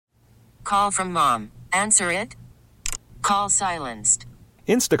Call from mom. Answer it. Call silenced.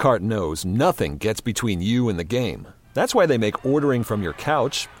 Instacart knows nothing gets between you and the game. That's why they make ordering from your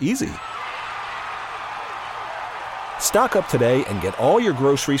couch easy. Stock up today and get all your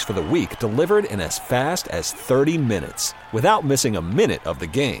groceries for the week delivered in as fast as 30 minutes without missing a minute of the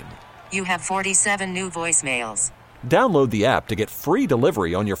game. You have 47 new voicemails. Download the app to get free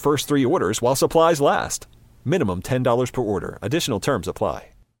delivery on your first 3 orders while supplies last. Minimum $10 per order. Additional terms apply.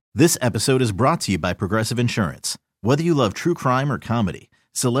 This episode is brought to you by Progressive Insurance. Whether you love true crime or comedy,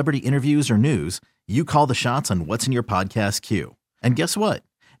 celebrity interviews or news, you call the shots on what's in your podcast queue. And guess what?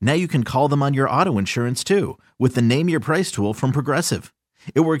 Now you can call them on your auto insurance too with the Name Your Price tool from Progressive.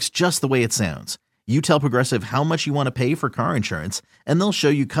 It works just the way it sounds. You tell Progressive how much you want to pay for car insurance, and they'll show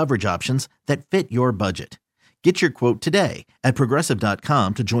you coverage options that fit your budget. Get your quote today at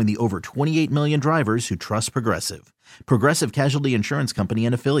Progressive.com to join the over 28 million drivers who trust Progressive. Progressive Casualty Insurance Company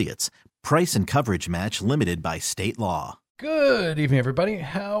and Affiliates. Price and coverage match limited by state law. Good evening, everybody.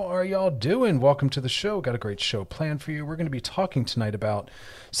 How are y'all doing? Welcome to the show. Got a great show planned for you. We're going to be talking tonight about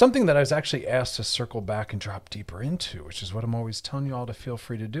something that I was actually asked to circle back and drop deeper into, which is what I'm always telling you all to feel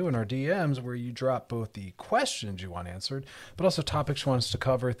free to do in our DMs, where you drop both the questions you want answered, but also topics you want us to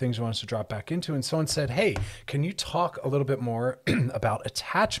cover, things you want us to drop back into. And someone said, hey, can you talk a little bit more about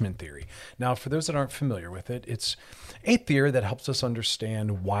attachment theory? Now, for those that aren't familiar with it, it's a theory that helps us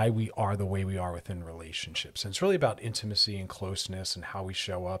understand why we are the way we are within relationships. And it's really about intimacy and closeness and how we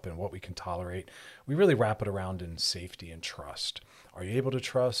show up and what we can tolerate. We really wrap it around in safety and trust. Are you able to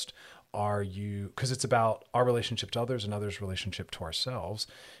trust? Are you, because it's about our relationship to others and others' relationship to ourselves.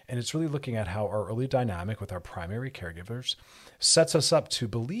 And it's really looking at how our early dynamic with our primary caregivers sets us up to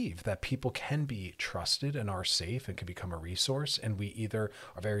believe that people can be trusted and are safe and can become a resource. And we either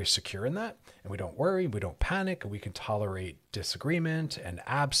are very secure in that and we don't worry, we don't panic, and we can tolerate disagreement and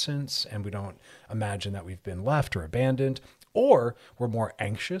absence, and we don't imagine that we've been left or abandoned. Or we're more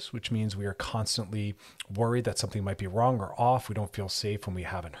anxious, which means we are constantly worried that something might be wrong or off. We don't feel safe when we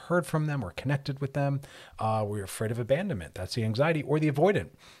haven't heard from them or connected with them. We're afraid of abandonment. That's the anxiety. Or the avoidant,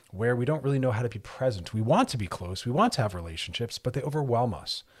 where we don't really know how to be present. We want to be close. We want to have relationships, but they overwhelm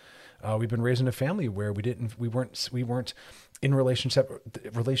us. We've been raised in a family where we weren't in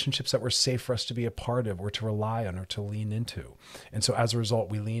relationships that were safe for us to be a part of or to rely on or to lean into. And so as a result,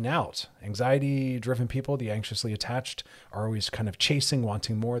 we lean out. Anxiety-driven people, the anxiously attached, are always kind of chasing,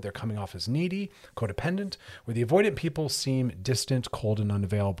 wanting more. They're coming off as needy, codependent, where the avoidant people seem distant, cold, and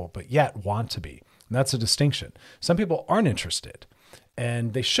unavailable, but yet want to be. And that's a distinction. Some people aren't interested,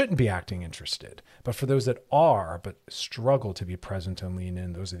 and they shouldn't be acting interested. But for those that are, but struggle to be present and lean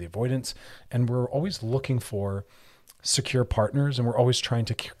in, those are the avoidants. And we're always looking for secure partners, and we're always trying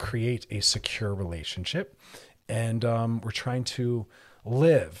to create a secure relationship. And we're trying to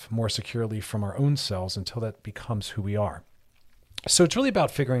live more securely from our own selves until that becomes who we are. So it's really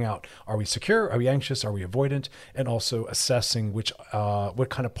about figuring out, are we secure? Are we anxious? Are we avoidant? And also assessing what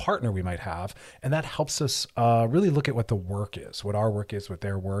kind of partner we might have. And that helps us really look at what the work is, what our work is, what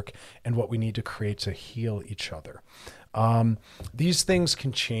their work, and what we need to create to heal each other. These things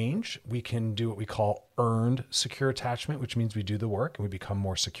can change. We can do what we call earned secure attachment, which means we do the work and we become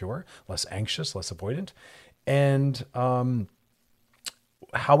more secure, less anxious, less avoidant. And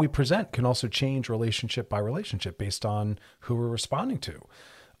how we present can also change relationship by relationship based on who we're responding to.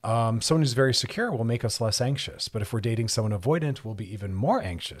 Someone who's very secure will make us less anxious, but if we're dating someone avoidant, we'll be even more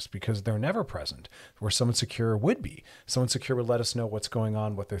anxious because they're never present, where someone secure would be. Someone secure would let us know what's going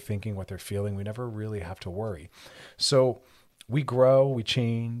on, what they're thinking, what they're feeling. We never really have to worry. So we grow, we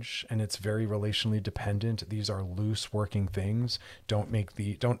change, and it's very relationally dependent. These are loose working things. Don't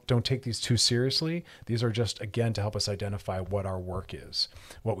take these too seriously. These are just, again, to help us identify what our work is,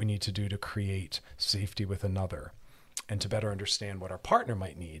 what we need to do to create safety with another, and to better understand what our partner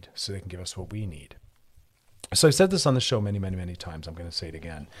might need so they can give us what we need. So I've said this on the show many, many, many times. I'm going to say it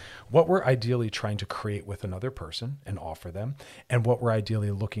again. What we're ideally trying to create with another person and offer them, and what we're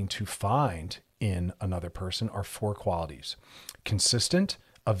ideally looking to find in another person are 4 qualities: consistent,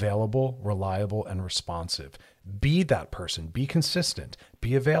 available, reliable, and responsive. Be that person. Be consistent.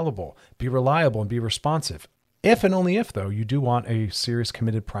 Be available. Be reliable, and be responsive. If and only if, though, you do want a serious,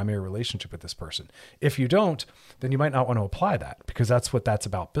 committed primary relationship with this person. If you don't, then you might not want to apply that, because that's what that's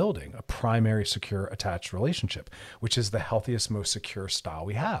about building, a primary, secure, attached relationship, which is the healthiest, most secure style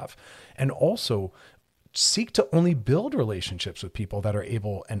we have. And also, seek to only build relationships with people that are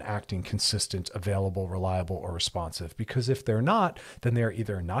able and acting consistent, available, reliable, or responsive. Because if they're not, then they're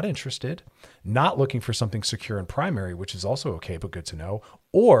either not interested, not looking for something secure and primary, which is also okay, but good to know,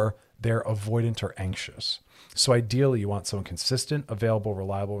 or they're avoidant or anxious. So ideally, you want someone consistent, available,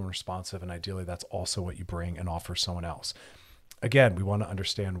 reliable, and responsive. And ideally, that's also what you bring and offer someone else. Again, we want to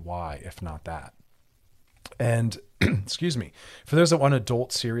understand why, if not that. And excuse me, for those that want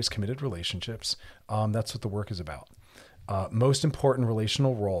adult, serious, committed relationships, that's what the work is about. Most important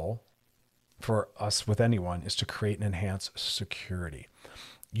relational role for us with anyone is to create and enhance security.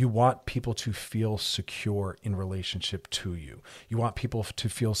 You want people to feel secure in relationship to you. You want people to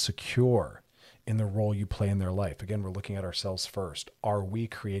feel secure in the role you play in their life. Again, we're looking at ourselves first. Are we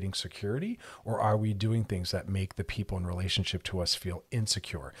creating security, or are we doing things that make the people in relationship to us feel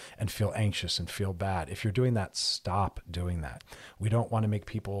insecure and feel anxious and feel bad? If you're doing that, stop doing that. We don't want to make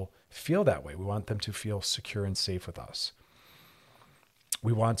people feel that way. We want them to feel secure and safe with us.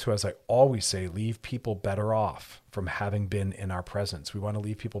 We want to, as I always say, leave people better off from having been in our presence. We want to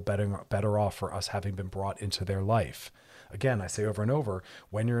leave people better off for us having been brought into their life. Again, I say over and over,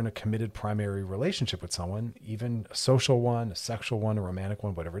 when you're in a committed primary relationship with someone, even a social one, a sexual one, a romantic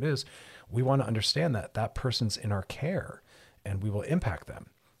one, whatever it is, we want to understand that that person's in our care and we will impact them.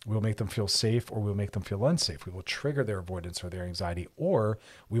 We will make them feel safe, or we will make them feel unsafe. We will trigger their avoidance or their anxiety, or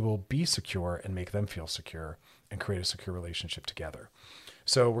we will be secure and make them feel secure and create a secure relationship together.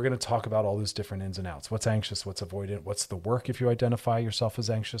 So we're going to talk about all those different ins and outs. What's anxious? What's avoidant? What's the work if you identify yourself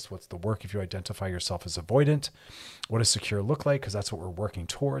as anxious? What's the work if you identify yourself as avoidant? What does secure look like? Because that's what we're working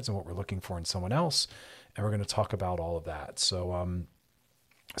towards and what we're looking for in someone else. And we're going to talk about all of that. So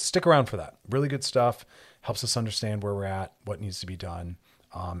stick around for that. Really good stuff. Helps us understand where we're at, what needs to be done.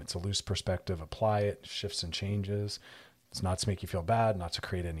 It's a loose perspective. Apply it, shifts and changes. It's not to make you feel bad, not to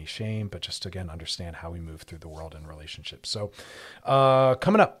create any shame, but just to, again, understand how we move through the world in relationships. So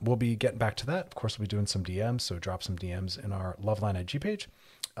coming up, we'll be getting back to that. Of course, we'll be doing some DMs, so drop some DMs in our Loveline IG page.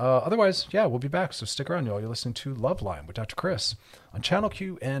 Otherwise, yeah, we'll be back. So stick around, y'all. You're listening to Loveline with Dr. Chris on Channel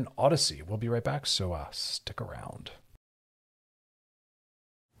Q and Odyssey. We'll be right back, so stick around.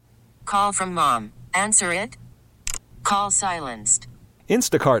 Call from mom. Answer it. Call silenced.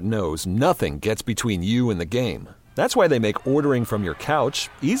 Instacart knows nothing gets between you and the game. That's why they make ordering from your couch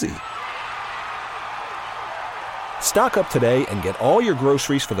easy. Stock up today and get all your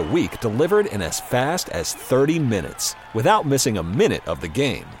groceries for the week delivered in as fast as 30 minutes without missing a minute of the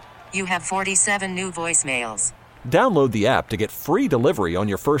game. You have 47 new voicemails. Download the app to get free delivery on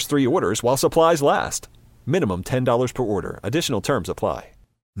your first 3 orders while supplies last. Minimum $10 per order. Additional terms apply.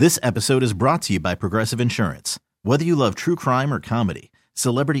 This episode is brought to you by Progressive Insurance. Whether you love true crime or comedy,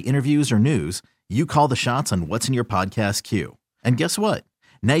 celebrity interviews or news, you call the shots on what's in your podcast queue. And guess what?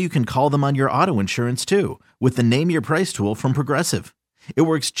 Now you can call them on your auto insurance too with the Name Your Price tool from Progressive. It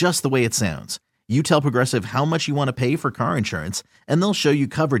works just the way it sounds. You tell Progressive how much you want to pay for car insurance, and they'll show you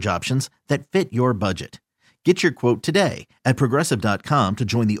coverage options that fit your budget. Get your quote today at Progressive.com to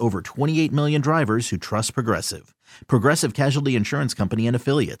join the over 28 million drivers who trust Progressive. Progressive Casualty Insurance Company and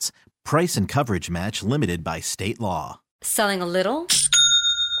Affiliates. Price and coverage match limited by state law. Selling a little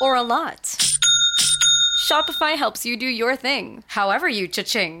or a lot? Shopify helps you do your thing, however you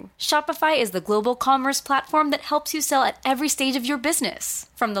cha-ching. Shopify is the global commerce platform that helps you sell at every stage of your business.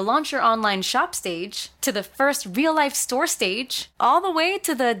 From the launch your online shop stage, to the first real-life store stage, all the way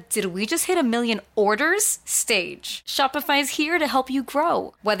to the did we just hit 1 million orders stage. Shopify is here to help you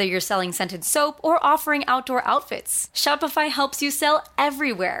grow. Whether you're selling scented soap or offering outdoor outfits, Shopify helps you sell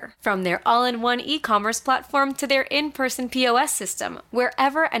everywhere. From their all-in-one e-commerce platform to their in-person POS system,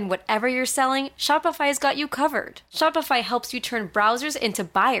 wherever and whatever you're selling, Shopify's got you covered. Shopify helps you turn browsers into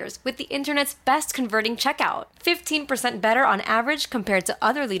buyers with the internet's best converting checkout. 15% better on average compared to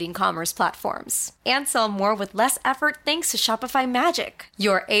other leading commerce platforms. And sell more with less effort thanks to Shopify Magic,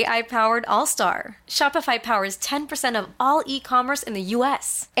 your AI-powered all-star. Shopify powers 10% of all e-commerce in the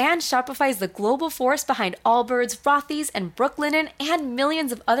US. And Shopify is the global force behind Allbirds, Rothy's, and Brooklinen, and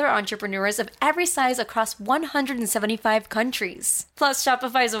millions of other entrepreneurs of every size across 175 countries. Plus,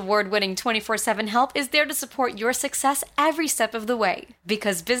 Shopify's award-winning 24/7 help is there to support your success every step of the way.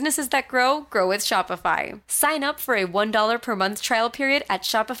 Because businesses that grow, grow with Shopify. Sign up for a $1 per month trial period at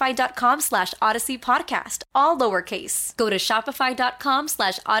shopify.com/Odyssey Podcast, all lowercase. Go to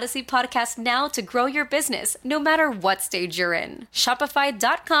shopify.com/Odyssey Podcast now to grow your business, no matter what stage you're in.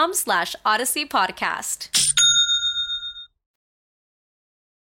 Shopify.com/Odyssey Podcast.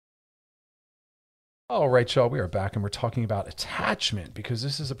 All right, y'all, we are back and we're talking about attachment because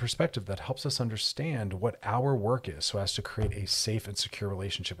this is a perspective that helps us understand what our work is so as to create a safe and secure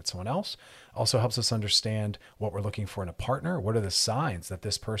relationship with someone else. Also helps us understand what we're looking for in a partner. What are the signs that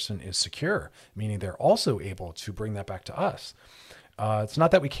this person is secure, meaning they're also able to bring that back to us. It's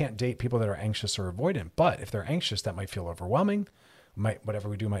not that we can't date people that are anxious or avoidant, but if they're anxious, that might feel overwhelming. Whatever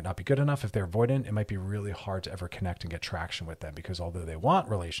we do might not be good enough. If they're avoidant, it might be really hard to ever connect and get traction with them because although they want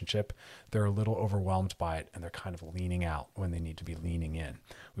relationship, they're a little overwhelmed by it and they're kind of leaning out when they need to be leaning in.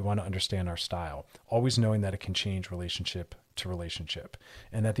 We want to understand our style, always knowing that it can change relationship to relationship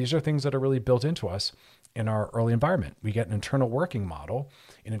and that these are things that are really built into us in our early environment. We get an internal working model,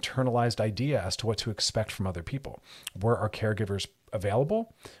 an internalized idea as to what to expect from other people. Were our caregivers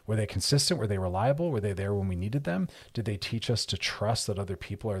available? Were they consistent? Were they reliable? Were they there when we needed them? Did they teach us to trust that other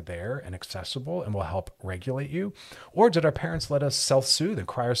people are there and accessible and will help regulate you? Or did our parents let us self-soothe and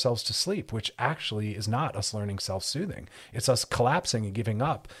cry ourselves to sleep, which actually is not us learning self-soothing. It's us collapsing and giving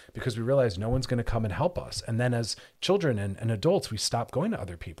up because we realize no one's going to come and help us. And then as children and adults, we stop going to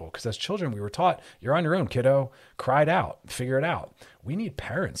other people because as children, we were taught, you're on your own, kiddo, cry it out, figure it out. We need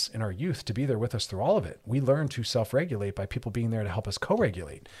parents in our youth to be there with us through all of it. We learn to self-regulate by people being there to help us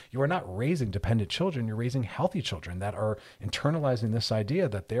co-regulate. You are not raising dependent children. You're raising healthy children that are internalizing this idea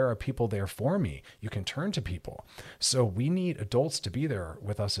that there are people there for me. You can turn to people. So we need adults to be there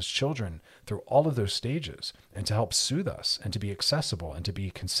with us as children through all of those stages and to help soothe us and to be accessible and to be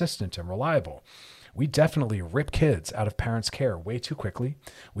consistent and reliable. We definitely rip kids out of parents' care way too quickly.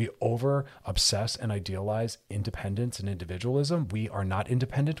 We over obsess and idealize independence and individualism. We are not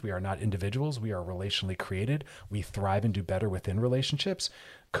independent. We are not individuals. We are relationally created. We thrive and do better within relationships.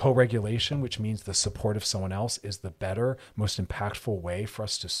 Co-regulation, which means the support of someone else, is the better, most impactful way for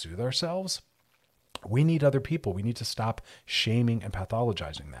us to soothe ourselves. We need other people. We need to stop shaming and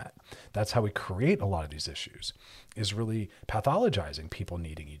pathologizing that. That's how we create a lot of these issues, is really pathologizing people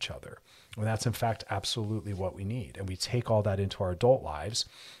needing each other. And that's in fact absolutely what we need. And we take all that into our adult lives,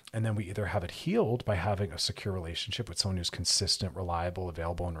 and then we either have it healed by having a secure relationship with someone who's consistent, reliable,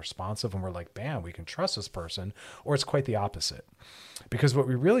 available, and responsive, and we're like, bam, we can trust this person, or it's quite the opposite. Because what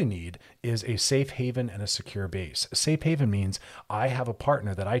we really need is a safe haven and a secure base. A safe haven means I have a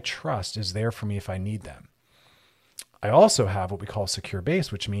partner that I trust is there for me if I need them. I also have what we call a secure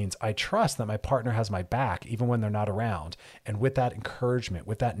base, which means I trust that my partner has my back even when they're not around. And with that encouragement,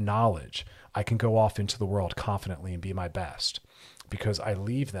 with that knowledge, I can go off into the world confidently and be my best because I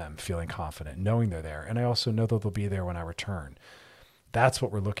leave them feeling confident, knowing they're there. And I also know that they'll be there when I return. That's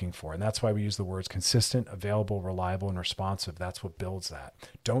what we're looking for. And that's why we use the words consistent, available, reliable, and responsive. That's what builds that.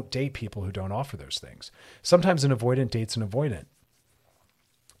 Don't date people who don't offer those things. Sometimes an avoidant dates an avoidant.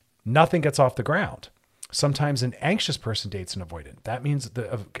 Nothing gets off the ground. Sometimes an anxious person dates an avoidant. That means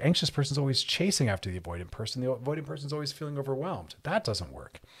the anxious person is always chasing after the avoidant person. The avoidant person is always feeling overwhelmed. That doesn't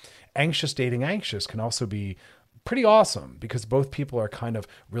work. Anxious dating anxious can also be pretty awesome because both people are kind of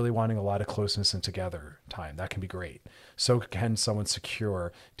really wanting a lot of closeness and together time. That can be great. So can someone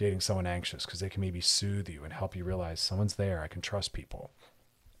secure dating someone anxious because they can maybe soothe you and help you realize someone's there. I can trust people.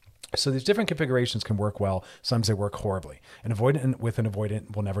 So these different configurations can work well. Sometimes they work horribly. An avoidant with an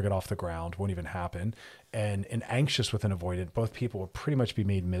avoidant will never get off the ground, won't even happen. And an anxious with an avoidant, both people will pretty much be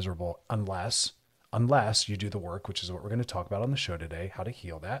made miserable unless you do the work, which is what we're going to talk about on the show today, how to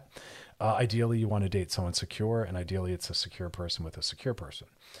heal that. Ideally, you want to date someone secure, and ideally it's a secure person with a secure person.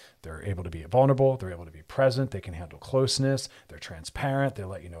 They're able to be vulnerable. They're able to be present. They can handle closeness. They're transparent. They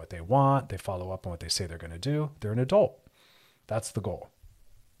let you know what they want. They follow up on what they say they're going to do. They're an adult. That's the goal.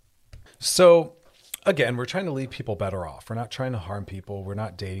 So again, we're trying to leave people better off. We're not trying to harm people. We're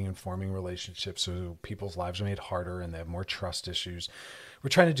not dating and forming relationships so people's lives are made harder and they have more trust issues. We're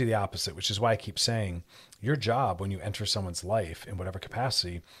trying to do the opposite, which is why I keep saying your job when you enter someone's life in whatever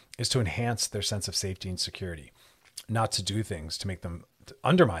capacity is to enhance their sense of safety and security, not to do things to make them to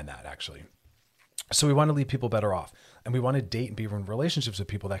undermine that actually. So we want to leave people better off, and we want to date and be in relationships with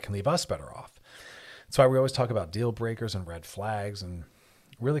people that can leave us better off. That's why we always talk about deal breakers and red flags and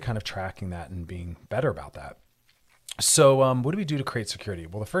really kind of tracking that and being better about that. So what do we do to create security?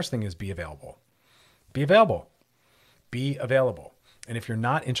 Well, the first thing is be available. Be available. Be available. And if you're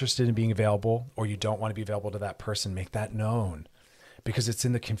not interested in being available or you don't want to be available to that person, make that known because it's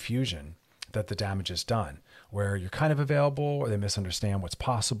in the confusion that the damage is done, where you're kind of available or they misunderstand what's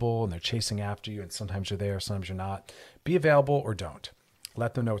possible and they're chasing after you and sometimes you're there, sometimes you're not. Be available or don't.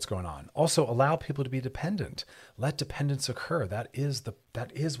 Let them know what's going on. Also, allow people to be dependent. Let dependence occur. That is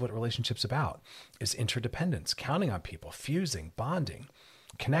what relationships about, is interdependence, counting on people, fusing, bonding,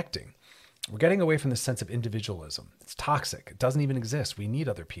 connecting. We're getting away from this sense of individualism. It's toxic. It doesn't even exist. We need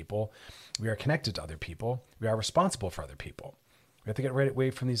other people. We are connected to other people. We are responsible for other people. We have to get right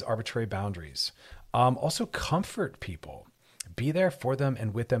away from these arbitrary boundaries. Also, comfort people. Be there for them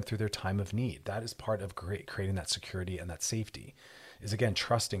and with them through their time of need. That is part of creating that security and that safety. Is again,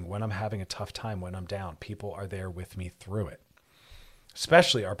 trusting when I'm having a tough time, when I'm down, people are there with me through it.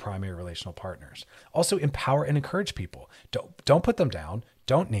 Especially our primary relational partners. Also, empower and encourage people. Don't put them down.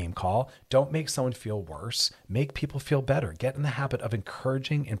 Don't name call. Don't make someone feel worse. Make people feel better. Get in the habit of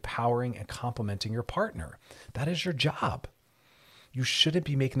encouraging, empowering, and complimenting your partner. That is your job. You shouldn't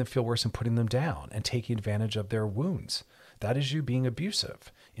be making them feel worse and putting them down and taking advantage of their wounds. That is you being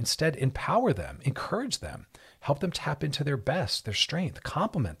abusive. Instead, empower them, encourage them, help them tap into their best, their strength,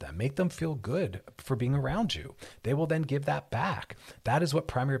 compliment them, make them feel good for being around you. They will then give that back. That is what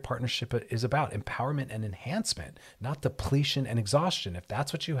primary partnership is about, empowerment and enhancement, not depletion and exhaustion. If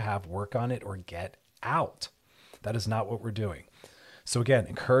that's what you have, work on it or get out. That is not what we're doing. So again,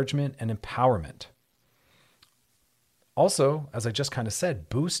 encouragement and empowerment. Also, as I just kind of said,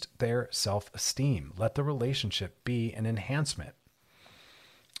 boost their self-esteem. Let the relationship be an enhancement.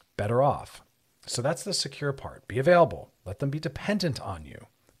 Better off. So that's the secure part. Be available. Let them be dependent on you.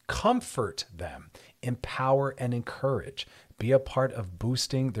 Comfort them. Empower and encourage. Be a part of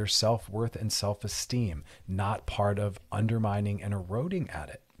boosting their self-worth and self-esteem, not part of undermining and eroding at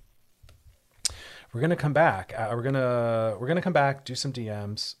it. We're going to come back. We're going to come back, do some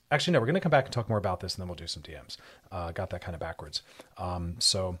DMs. Actually, no, we're going to come back and talk more about this, and then we'll do some DMs. Got that kind of backwards.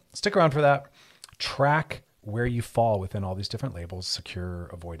 So stick around for that. Track where you fall within all these different labels: secure,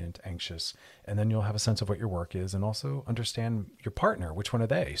 avoidant, anxious, and then you'll have a sense of what your work is, and also understand your partner. Which one are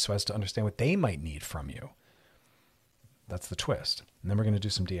they? So as to understand what they might need from you. That's the twist. And then we're going to do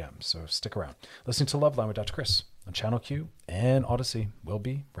some DMs. So stick around. Listening to Loveline with Dr. Chris on Channel Q and Odyssey. We'll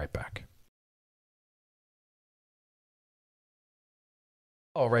be right back.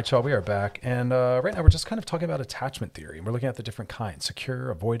 All right, y'all, we are back. And right now we're just kind of talking about attachment theory. And we're looking at the different kinds: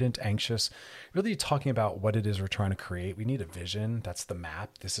 secure, avoidant, anxious, really talking about what it is we're trying to create. We need a vision. That's the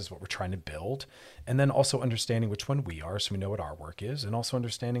map. This is what we're trying to build. And then also understanding which one we are, so we know what our work is, and also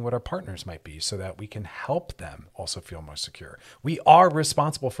understanding what our partners might be so that we can help them also feel more secure. We are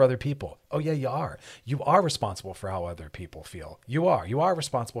responsible for other people. Oh yeah, you are. You are responsible for how other people feel. You are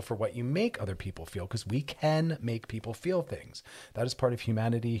responsible for what you make other people feel, because we can make people feel things. That is part of humanity,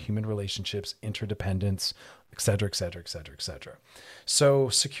 human relationships, interdependence, et cetera, et cetera, et cetera, et cetera. So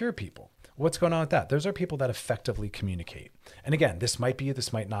secure people. What's going on with that? Those are people that effectively communicate. And again, this might be you,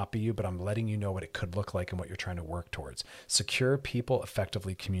 this might not be you, but I'm letting you know what it could look like and what you're trying to work towards. Secure people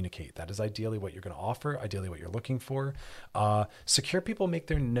effectively communicate. That is ideally what you're going to offer, ideally what you're looking for. Secure people make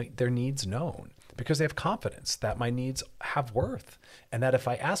their needs known because they have confidence that my needs have worth and that if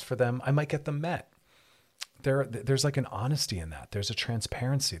I ask for them, I might get them met. There's like an honesty in that. There's a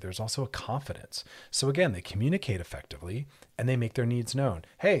transparency. There's also a confidence. So again, they communicate effectively and they make their needs known.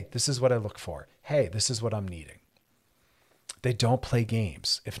 Hey, this is what I look for. Hey, this is what I'm needing. They don't play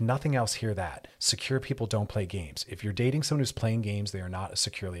games. If nothing else, hear that. Secure people don't play games. If you're dating someone who's playing games, they are not a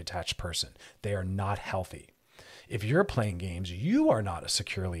securely attached person. They are not healthy. If you're playing games, you are not a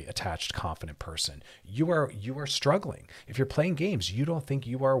securely attached, confident person. You are struggling. If you're playing games, you don't think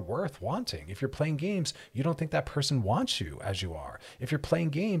you are worth wanting. If you're playing games, you don't think that person wants you as you are. If you're playing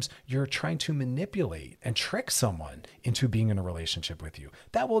games, you're trying to manipulate and trick someone into being in a relationship with you.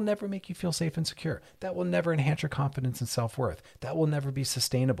 That will never make you feel safe and secure. That will never enhance your confidence and self-worth. That will never be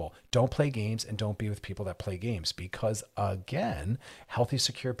sustainable. Don't play games and don't be with people that play games because, again, healthy,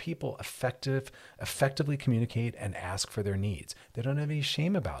 secure people effectively communicate and ask for their needs. They don't have any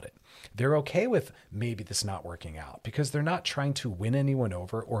shame about it. They're okay with maybe this not working out because they're not trying to win anyone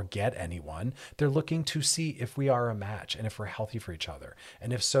over or get anyone. They're looking to see if we are a match and if we're healthy for each other.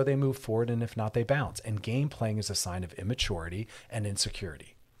 And if so, they move forward, and if not, they bounce. And game playing is a sign of immaturity and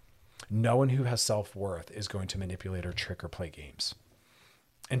insecurity. No one who has self-worth is going to manipulate or trick or play games.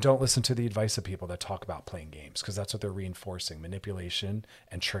 And don't listen to the advice of people that talk about playing games because that's what they're reinforcing: manipulation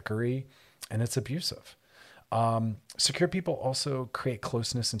and trickery, and it's abusive. Secure people also create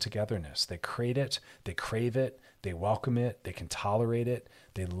closeness and togetherness. They create it, they crave it, they welcome it, they can tolerate it,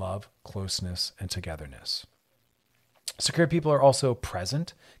 they love closeness and togetherness. Secure people are also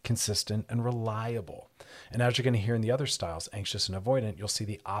present, consistent, and reliable. And as you're going to hear in the other styles, anxious and avoidant, you'll see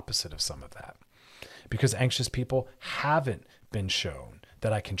the opposite of some of that. Because anxious people haven't been shown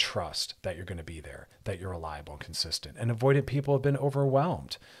that I can trust that you're going to be there, that you're reliable and consistent. And avoidant people have been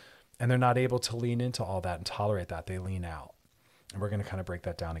overwhelmed. And they're not able to lean into all that and tolerate that. They lean out. And we're going to kind of break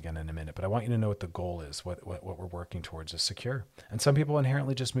that down again in a minute. But I want you to know what the goal is, what we're working towards is secure. And some people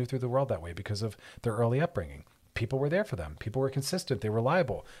inherently just move through the world that way because of their early upbringing. People were there for them. People were consistent. They were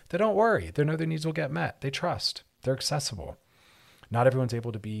reliable. They don't worry. They know their needs will get met. They trust. They're accessible. Not everyone's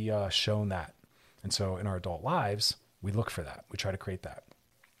able to be shown that. And so in our adult lives, we look for that. We try to create that.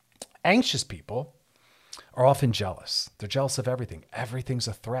 Anxious people are often jealous. They're jealous of everything. Everything's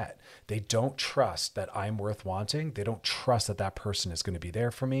a threat. They don't trust that I'm worth wanting. They don't trust that that person is going to be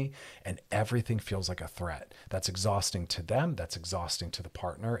there for me. And everything feels like a threat. That's exhausting to them. That's exhausting to the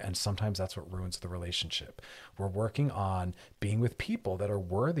partner. And sometimes that's what ruins the relationship. We're working on being with people that are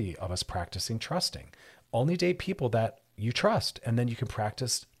worthy of us practicing trusting. Only date people that you trust, and then you can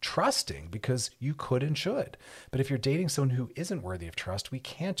practice trusting because you could and should. But if you're dating someone who isn't worthy of trust, we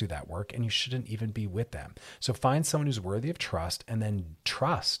can't do that work, and you shouldn't even be with them. So find someone who's worthy of trust and then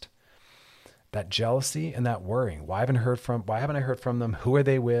trust. That jealousy and that worrying. Why haven't I heard from them? Who are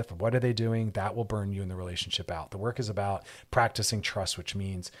they with? What are they doing? That will burn you in the relationship out. The work is about practicing trust, which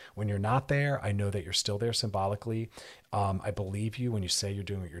means when you're not there, I know that you're still there symbolically. I believe you when you say you're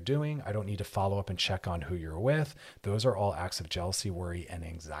doing what you're doing. I don't need to follow up and check on who you're with. Those are all acts of jealousy, worry, and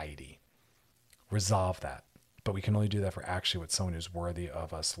anxiety. Resolve that. But we can only do that for actually with someone who's worthy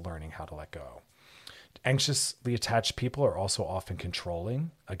of us learning how to let go. Anxiously attached people are also often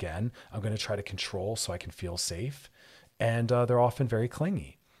controlling. Again, I'm going to try to control so I can feel safe. And they're often very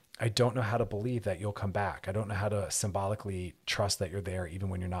clingy. I don't know how to believe that you'll come back. I don't know how to symbolically trust that you're there even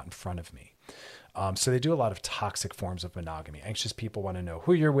when you're not in front of me. So they do a lot of toxic forms of monogamy. Anxious people want to know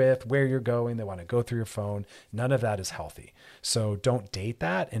who you're with, where you're going. They want to go through your phone. None of that is healthy. So don't date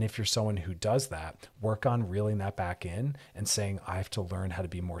that. And if you're someone who does that, work on reeling that back in and saying, I have to learn how to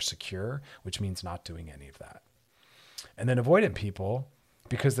be more secure, which means not doing any of that. And then avoidant people,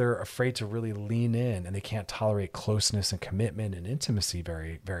 because they're afraid to really lean in and they can't tolerate closeness and commitment and intimacy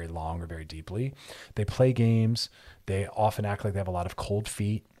very, very long or very deeply. They play games. They often act like they have a lot of cold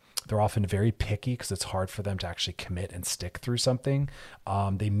feet. They're often very picky because it's hard for them to actually commit and stick through something.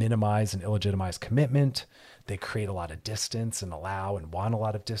 They minimize and illegitimize commitment. They create a lot of distance and allow and want a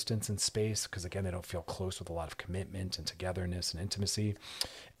lot of distance and space because, again, they don't feel close with a lot of commitment and togetherness and intimacy.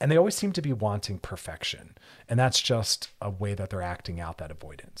 And they always seem to be wanting perfection. And that's just a way that they're acting out that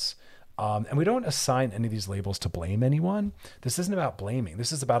avoidance. And we don't assign any of these labels to blame anyone. This isn't about blaming.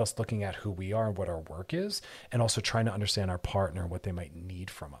 This is about us looking at who we are and what our work is, and also trying to understand our partner and what they might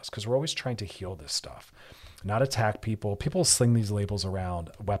need from us, because we're always trying to heal this stuff, not attack people. People sling these labels around,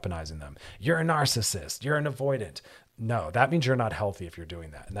 weaponizing them. You're a narcissist. You're an avoidant. No, that means you're not healthy if you're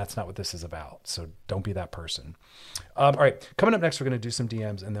doing that. And that's not what this is about. So don't be that person. All right. Coming up next, we're going to do some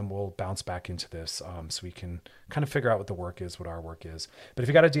DMs and then we'll bounce back into this so we can kind of figure out what the work is, what our work is. But if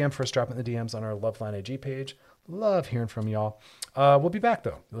you got a DM for us, drop it in the DMs on our Loveline IG page. Love hearing from y'all. We'll be back,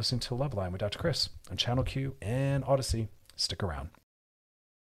 though. You're listening to Loveline with Dr. Chris on Channel Q and Odyssey. Stick around.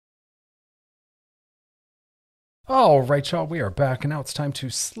 All right, y'all, we are back, and now it's time to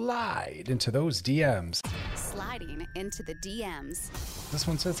slide into those DMs. Sliding into the DMs. This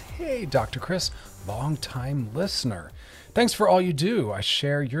one says, hey, Dr. Chris, long-time listener. Thanks for all you do. I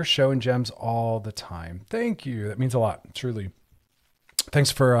share your show and gems all the time. Thank you. That means a lot, truly.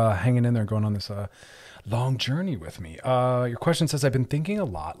 Thanks for hanging in there and going on this long journey with me. Your question says, I've been thinking a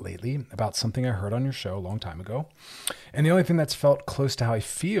lot lately about something I heard on your show a long time ago, and the only thing that's felt close to how I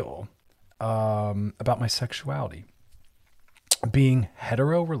feel about my sexuality, being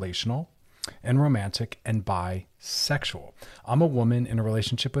hetero-relational and romantic and bisexual. I'm a woman in a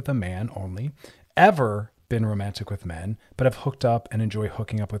relationship with a man only, ever been romantic with men, but I've hooked up and enjoy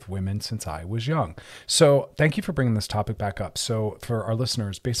hooking up with women since I was young. So thank you for bringing this topic back up. So for our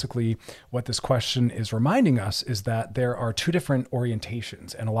listeners, basically what this question is reminding us is that there are two different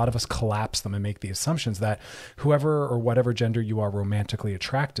orientations, and a lot of us collapse them and make the assumptions that whoever or whatever gender you are romantically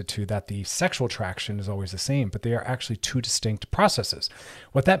attracted to, that the sexual attraction is always the same, but they are actually two distinct processes.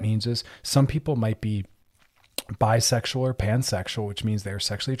 What that means is some people might be bisexual or pansexual, which means they're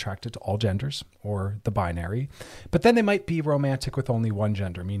sexually attracted to all genders or the binary, but then they might be romantic with only one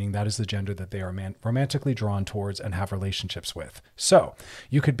gender, meaning that is the gender that they are romantically drawn towards and have relationships with. So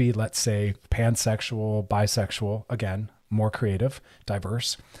you could be, let's say, pansexual, bisexual, again, more creative,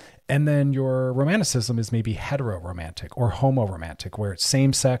 diverse. And then your romanticism is maybe hetero-romantic or homo-romantic, where it's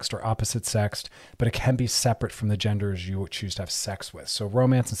same-sexed or opposite-sexed, but it can be separate from the genders you choose to have sex with. So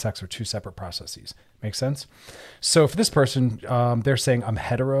romance and sex are two separate processes. Make sense? So for this person, they're saying, I'm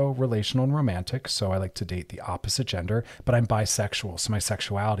hetero-relational and romantic, so I like to date the opposite gender, but I'm bisexual, so my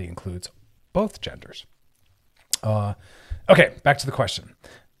sexuality includes both genders. Okay, back to the question.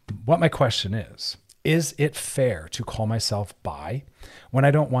 What my question is Is it fair to call myself bi when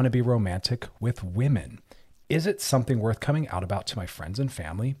I don't want to be romantic with women? Is it something worth coming out about to my friends and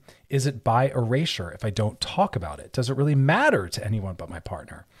family? Is it bi erasure if I don't talk about it? Does it really matter to anyone but my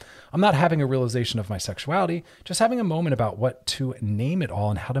partner? I'm not having a realization of my sexuality, just having a moment about what to name it all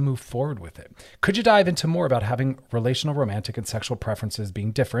and how to move forward with it. Could you dive into more about having relational, romantic, and sexual preferences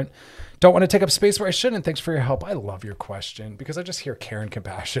being different? Don't want to take up space where I shouldn't. Thanks for your help. I love your question because I just hear care and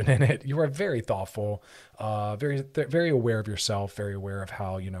compassion in it. You are very thoughtful, very aware of yourself, very aware of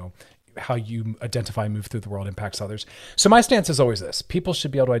how you identify and move through the world impacts others. So my stance is always this: people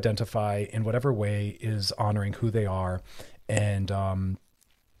should be able to identify in whatever way is honoring who they are. And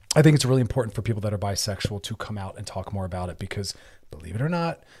I think it's really important for people that are bisexual to come out and talk more about it because, believe it or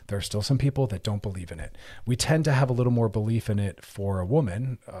not, there are still some people that don't believe in it. We tend to have a little more belief in it for a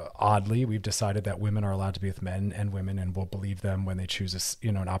woman. Oddly, we've decided that women are allowed to be with men and women, and we'll believe them when they choose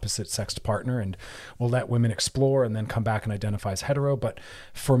an opposite sexed partner, and we'll let women explore and then come back and identify as hetero. But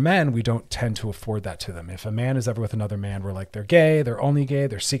for men, we don't tend to afford that to them. If a man is ever with another man, we're like, they're gay, they're only gay,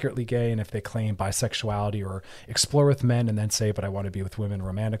 they're secretly gay. And if they claim bisexuality or explore with men and then say, but I want to be with women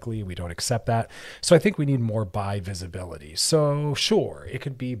romantically, we don't accept that. So I think we need more bi visibility. So sure, it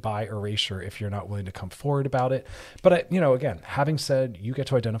could be bi erasure if you're not willing to come forward about it. But, again, having said you get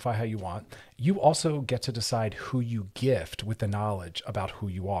to identify how you want, you also get to decide who you gift with the knowledge about who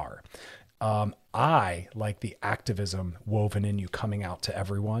you are. I like the activism woven in you coming out to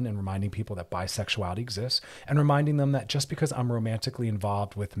everyone and reminding people that bisexuality exists and reminding them that just because I'm romantically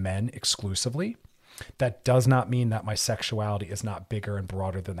involved with men exclusively, that does not mean that my sexuality is not bigger and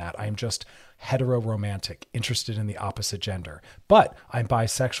broader than that. I am just hetero-romantic, interested in the opposite gender. But I'm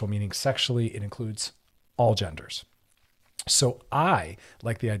bisexual, meaning sexually it includes all genders. So I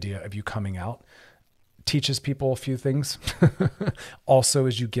like the idea of you coming out. Teaches people a few things. Also,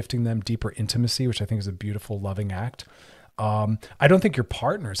 is you gifting them deeper intimacy, which I think is a beautiful, loving act. I don't think your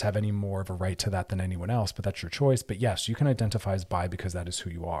partners have any more of a right to that than anyone else, but that's your choice. But yes, you can identify as bi because that is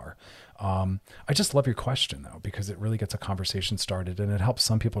who you are. I just love your question though, because it really gets a conversation started and it helps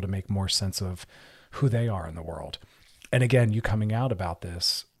some people to make more sense of who they are in the world. And again, you coming out about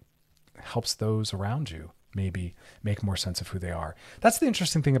this helps those around you maybe make more sense of who they are. That's the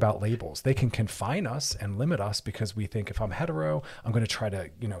interesting thing about labels. They can confine us and limit us because we think if I'm hetero, I'm going to try to,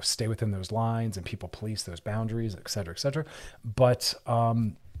 stay within those lines and people police those boundaries, et cetera, et cetera. But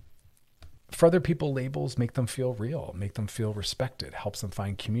for other people, labels make them feel real, make them feel respected, helps them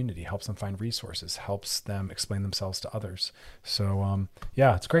find community, helps them find resources, helps them explain themselves to others. So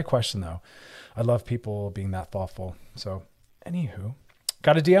yeah, it's a great question though. I love people being that thoughtful. So anywho,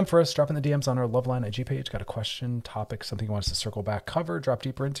 got a DM for us? Drop in the DMs on our Loveline IG page. Got a question, topic, something you want us to circle back, cover, drop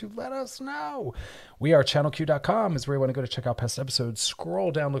deeper into, let us know. We are channelq.com is where you want to go to check out past episodes. Scroll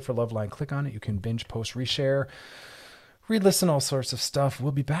down, look for Loveline, click on it. You can binge, post, reshare, re-listen, all sorts of stuff.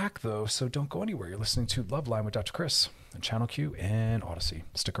 We'll be back though, so don't go anywhere. You're listening to Loveline with Dr. Chris on Channel Q and Odyssey.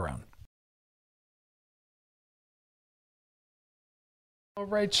 Stick around. All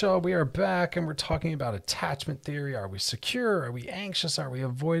right, y'all, we are back and we're talking about attachment theory. Are we secure? Are we anxious? Are we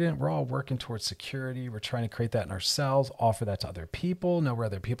avoidant? We're all working towards security. We're trying to create that in ourselves, offer that to other people, know where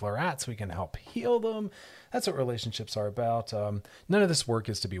other people are at so we can help heal them. That's what relationships are about. None of this work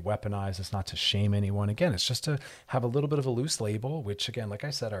is to be weaponized. It's not to shame anyone. Again, it's just to have a little bit of a loose label, which again, like I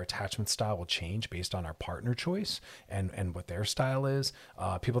said, our attachment style will change based on our partner choice and what their style is.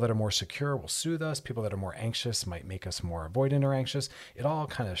 People that are more secure will soothe us. People that are more anxious might make us more avoidant or anxious. It all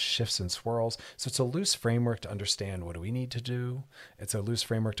kind of shifts and swirls. So it's a loose framework to understand what do we need to do. It's a loose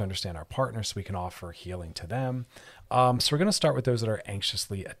framework to understand our partner so we can offer healing to them. So we're going to start with those that are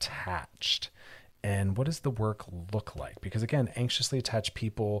anxiously attached. And what does the work look like? Because again, anxiously attached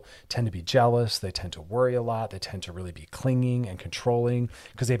people tend to be jealous. They tend to worry a lot. They tend to really be clinging and controlling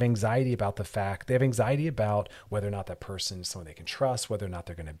because they have anxiety about whether or not that person is someone they can trust, whether or not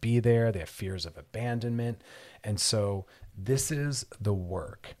they're going to be there. They have fears of abandonment. And so this is the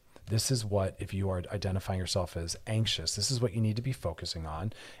work. This is what, if you are identifying yourself as anxious, this is what you need to be focusing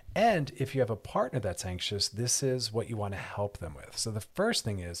on. And if you have a partner that's anxious, this is what you want to help them with. So the first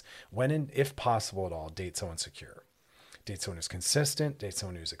thing is, if possible at all, date someone secure. Date someone who's consistent, date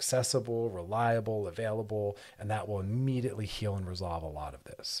someone who's accessible, reliable, available, and that will immediately heal and resolve a lot of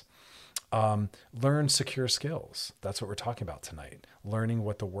this. Learn secure skills. That's what we're talking about tonight. Learning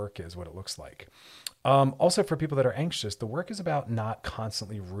what the work is, what it looks like. Also for people that are anxious, the work is about not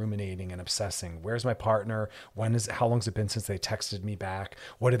constantly ruminating and obsessing. Where's my partner? How long's it been since they texted me back?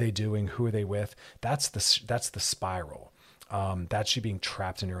 What are they doing? Who are they with? That's the spiral. That's you being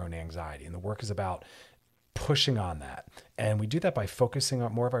trapped in your own anxiety. And the work is about pushing on that. And we do that by focusing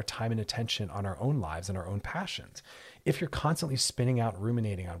on more of our time and attention on our own lives and our own passions. If you're constantly spinning out,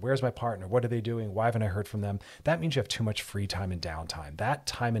 ruminating on where's my partner? What are they doing? Why haven't I heard from them? That means you have too much free time and downtime. That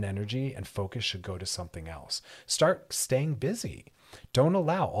time and energy and focus should go to something else. Start staying busy. Don't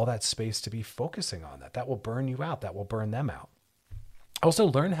allow all that space to be focusing on that. That will burn you out. That will burn them out. Also,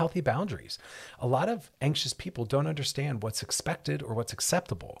 learn healthy boundaries. A lot of anxious people don't understand what's expected or what's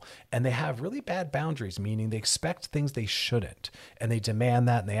acceptable. And they have really bad boundaries, meaning they expect things they shouldn't. And they demand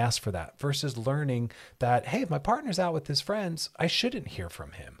that and they ask for that versus learning that, hey, if my partner's out with his friends, I shouldn't hear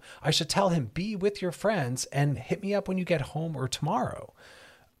from him. I should tell him, be with your friends and hit me up when you get home or tomorrow.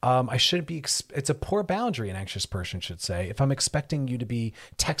 I shouldn't be, it's a poor boundary, an anxious person should say. If I'm expecting you to be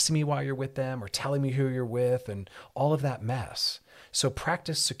texting me while you're with them or telling me who you're with and all of that mess. So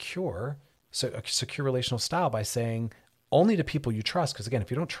practice a secure relational style by saying only to people you trust. Because again,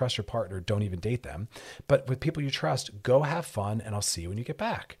 if you don't trust your partner, don't even date them. But with people you trust, go have fun and I'll see you when you get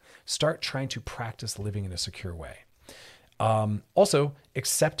back. Start trying to practice living in a secure way. Also,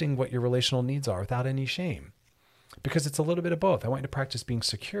 accepting what your relational needs are without any shame. Because it's a little bit of both. I want you to practice being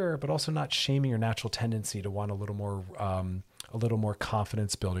secure, but also not shaming your natural tendency to want a little more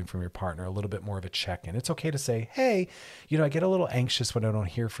confidence building from your partner, a little bit more of a check-in. It's okay to say, hey, I get a little anxious when I don't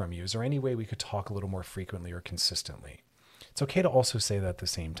hear from you. Is there any way we could talk a little more frequently or consistently? It's okay to also say that at the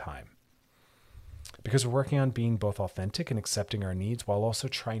same time. Because we're working on being both authentic and accepting our needs while also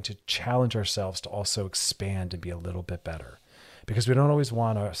trying to challenge ourselves to also expand and be a little bit better. Because we don't always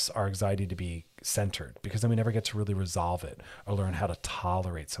want our anxiety to be centered, because then we never get to really resolve it or learn how to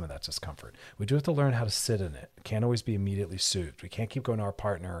tolerate some of that discomfort. We do have to learn how to sit in it. It can't always be immediately soothed. We can't keep going to our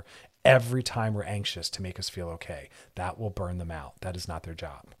partner every time we're anxious to make us feel okay. That will burn them out. That is not their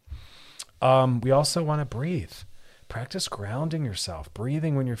job. We also want to breathe. Practice grounding yourself,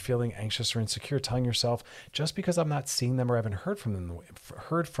 breathing when you're feeling anxious or insecure, telling yourself, just because I'm not seeing them or haven't heard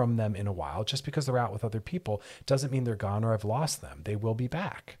from them in a while, just because they're out with other people, doesn't mean they're gone or I've lost them. They will be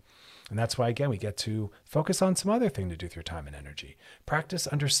back. And that's why, again, we get to focus on some other thing to do with your time and energy. Practice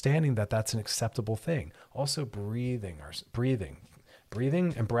understanding that that's an acceptable thing. Also, breathing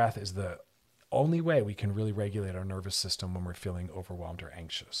and breath is the only way we can really regulate our nervous system when we're feeling overwhelmed or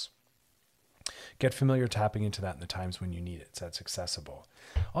anxious. Get familiar tapping into that in the times when you need it, so that's accessible.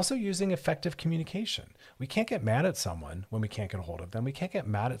 Also, using effective communication. We can't get mad at someone when we can't get a hold of them. We can't get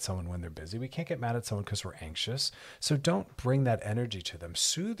mad at someone when they're busy. We can't get mad at someone because we're anxious. So don't bring that energy to them.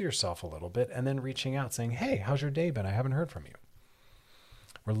 Soothe yourself a little bit and then reaching out saying, hey, how's your day been? I haven't heard from you.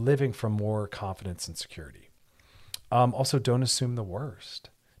 We're living from more confidence and security. Also, don't assume the worst.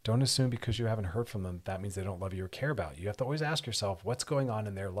 Don't assume because you haven't heard from them, that means they don't love you or care about you. You have to always ask yourself, what's going on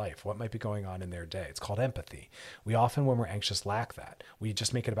in their life? What might be going on in their day? It's called empathy. We often, when we're anxious, lack that. We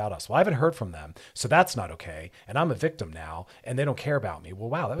just make it about us. Well, I haven't heard from them, so that's not okay. And I'm a victim now, and they don't care about me.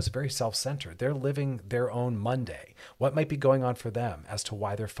 Well, wow, that was very self-centered. They're living their own Monday. What might be going on for them as to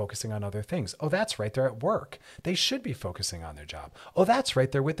why they're focusing on other things? Oh, that's right, they're at work. They should be focusing on their job. Oh, that's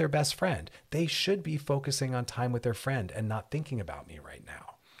right, they're with their best friend. They should be focusing on time with their friend and not thinking about me right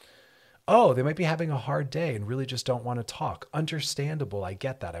now. Oh, they might be having a hard day and really just don't want to talk. Understandable. I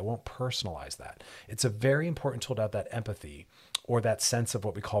get that. I won't personalize that. It's a very important tool to have that empathy or that sense of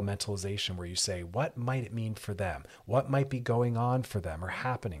what we call mentalization, where you say, what might it mean for them? What might be going on for them or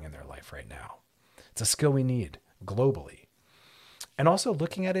happening in their life right now? It's a skill we need globally. And also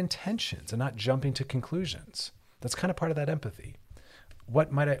looking at intentions and not jumping to conclusions. That's kind of part of that empathy.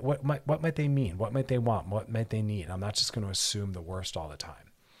 What might they mean? What might they want? What might they need? I'm not just going to assume the worst all the time.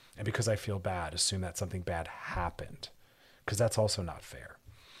 And because I feel bad, assume that something bad happened, because that's also not fair.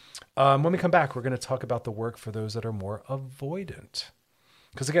 When we come back, we're going to talk about the work for those that are more avoidant.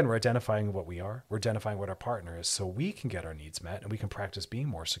 Because again, we're identifying what we are. We're identifying what our partner is so we can get our needs met and we can practice being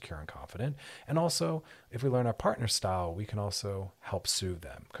more secure and confident. And also, if we learn our partner style, we can also help soothe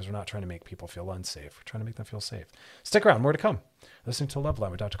them, because we're not trying to make people feel unsafe. We're trying to make them feel safe. Stick around. More to come. Listening to Love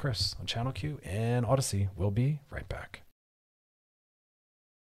Line with Dr. Chris on Channel Q and Odyssey. We'll be right back.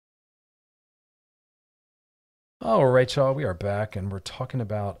 All right, y'all, we are back and we're talking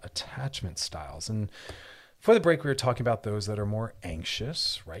about attachment styles. And for the break, we were talking about those that are more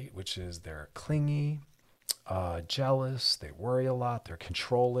anxious, right? Which is they're clingy, jealous, they worry a lot, they're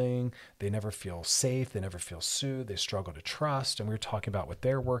controlling, they never feel safe, they never feel soothed, they struggle to trust. And we were talking about what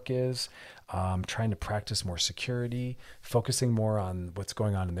their work is, trying to practice more security, focusing more on what's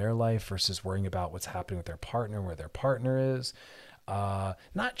going on in their life versus worrying about what's happening with their partner, where their partner is.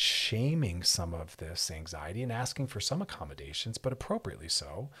 Not shaming some of this anxiety and asking for some accommodations, but appropriately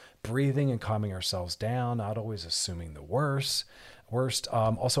so. Breathing and calming ourselves down, not always assuming the worst.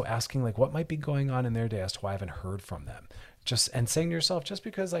 Also asking like what might be going on in their day as to why I haven't heard from them. And saying to yourself, just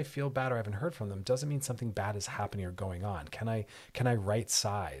because I feel bad or I haven't heard from them doesn't mean something bad is happening or going on. Can I right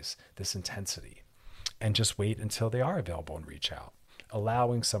size this intensity and just wait until they are available and reach out?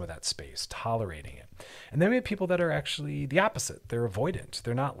 Allowing some of that space, tolerating it. And then we have people that are actually the opposite. They're avoidant.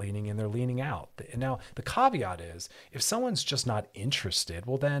 They're not leaning in, they're leaning out. And now the caveat is if someone's just not interested,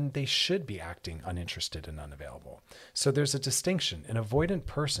 well, then they should be acting uninterested and unavailable. So there's a distinction. An avoidant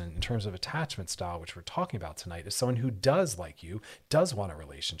person in terms of attachment style, which we're talking about tonight, is someone who does like you, does want a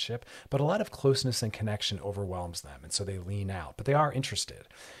relationship, but a lot of closeness and connection overwhelms them. And so they lean out, but they are interested.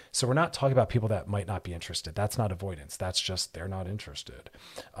 So we're not talking about people that might not be interested. That's not avoidance. That's just they're not interested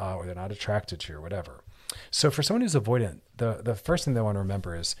or they're not attracted to you or whatever. So for someone who's avoidant, the first thing they want to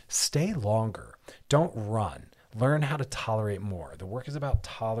remember is stay longer. Don't run. Learn how to tolerate more. The work is about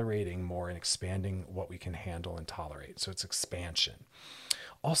tolerating more and expanding what we can handle and tolerate. So it's expansion.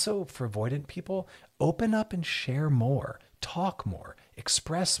 Also, for avoidant people, open up and share more, talk more,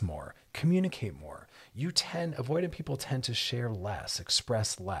 express more, communicate more. Avoidant people tend to share less,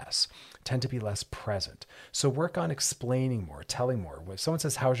 express less, tend to be less present. So work on explaining more, telling more. If someone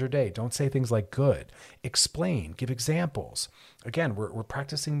says, how's your day? Don't say things like good. Explain, give examples. Again, we're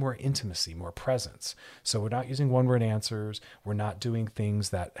practicing more intimacy, more presence. So we're not using one-word answers. We're not doing things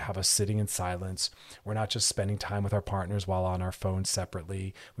that have us sitting in silence. We're not just spending time with our partners while on our phones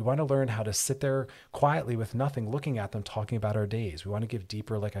separately. We want to learn how to sit there quietly with nothing, looking at them, talking about our days. We want to give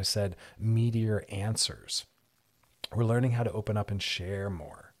deeper, like I said, meatier answers. We're learning how to open up and share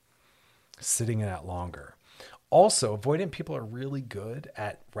more, sitting in that longer. Also, avoidant people are really good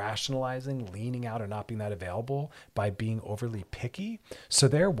at rationalizing, leaning out, or not being that available by being overly picky. So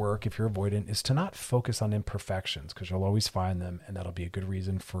their work, if you're avoidant, is to not focus on imperfections because you'll always find them and that'll be a good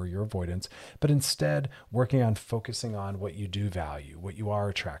reason for your avoidance, but instead working on focusing on what you do value, what you are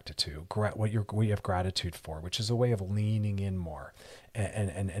attracted to, what you have gratitude for, which is a way of leaning in more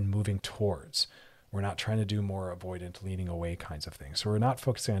and moving towards. We're not trying to do more avoidant, leaning away kinds of things. So we're not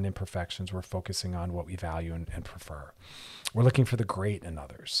focusing on imperfections. We're focusing on what we value and prefer. We're looking for the great in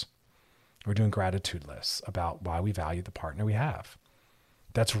others. We're doing gratitude lists about why we value the partner we have.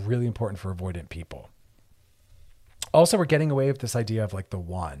 That's really important for avoidant people. Also, we're getting away with this idea of like the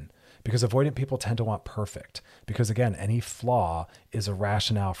one, because avoidant people tend to want perfect. Because again, any flaw is a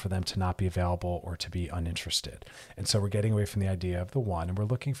rationale for them to not be available or to be uninterested. And so we're getting away from the idea of the one and we're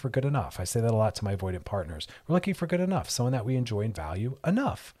looking for good enough. I say that a lot to my avoidant partners. We're looking for good enough, someone that we enjoy and value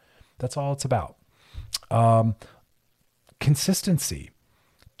enough. That's all it's about. Consistency.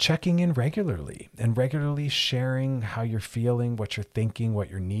 Checking in regularly and regularly sharing how you're feeling, what you're thinking, what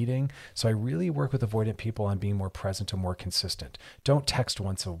you're needing. So I really work with avoidant people on being more present and more consistent. Don't text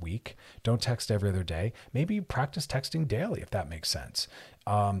once a week. Don't text every other day. Maybe practice texting daily, if that makes sense,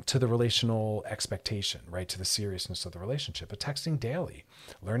 to the relational expectation, right? To the seriousness of the relationship, but texting daily,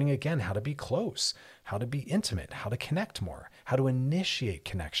 learning again how to be close, how to be intimate, how to connect more, how to initiate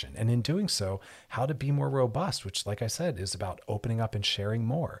connection. And in doing so, how to be more robust, which, like I said, is about opening up and sharing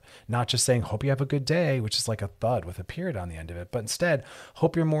more, not just saying, hope you have a good day, which is like a thud with a period on the end of it, but instead,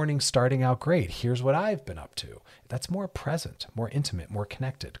 hope your morning's starting out great. Here's what I've been up to. That's more present, more intimate, more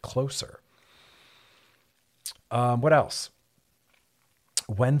connected, closer. What else?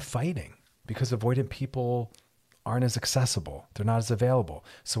 When fighting, because avoidant people aren't as accessible. They're not as available.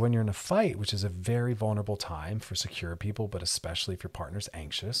 So when you're in a fight, which is a very vulnerable time for secure people, but especially if your partner's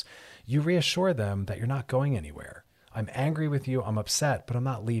anxious, you reassure them that you're not going anywhere. I'm angry with you. I'm upset, but I'm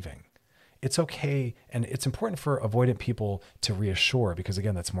not leaving. It's okay. And it's important for avoidant people to reassure because,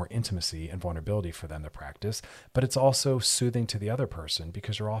 again, that's more intimacy and vulnerability for them to practice. But it's also soothing to the other person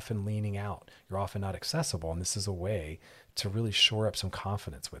because you're often leaning out. You're often not accessible. And this is a way to really shore up some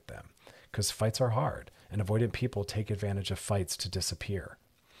confidence with them because fights are hard and avoidant people take advantage of fights to disappear.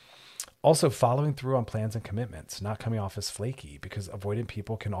 Also, following through on plans and commitments, not coming off as flaky, because avoidant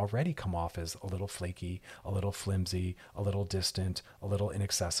people can already come off as a little flaky, a little flimsy, a little distant, a little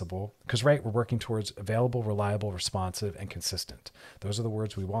inaccessible. Because, right, we're working towards available, reliable, responsive, and consistent. Those are the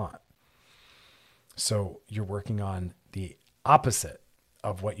words we want. So you're working on the opposite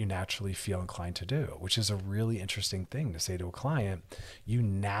of what you naturally feel inclined to do, which is a really interesting thing to say to a client. You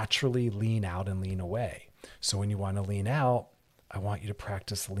naturally lean out and lean away. So when you want to lean out, I want you to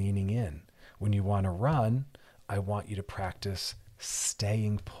practice leaning in. When you want to run, I want you to practice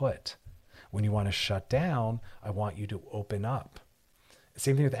staying put. When you want to shut down, I want you to open up.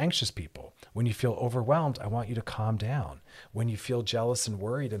 Same thing with anxious people. When you feel overwhelmed, I want you to calm down. When you feel jealous and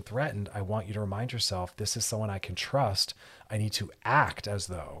worried and threatened, I want you to remind yourself, this is someone I can trust. I need to act as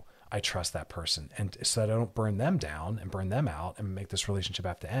though I trust that person, and so that I don't burn them down and burn them out and make this relationship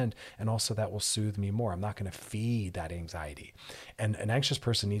have to end. And also that will soothe me more. I'm not going to feed that anxiety. And an anxious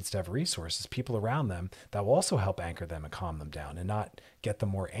person needs to have resources, people around them that will also help anchor them and calm them down, and not get them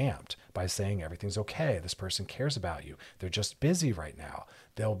more amped by saying everything's okay. This person cares about you. They're just busy right now.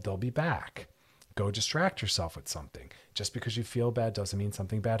 They'll be back. Go distract yourself with something. Just because you feel bad doesn't mean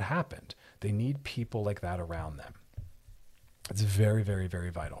something bad happened. They need people like that around them. It's very, very, very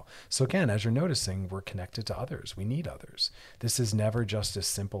vital. So again, as you're noticing, we're connected to others. We need others. This is never just as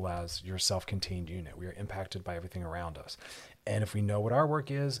simple as your self-contained unit. We are impacted by everything around us. And if we know what our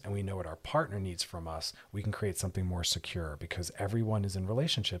work is and we know what our partner needs from us, we can create something more secure, because everyone is in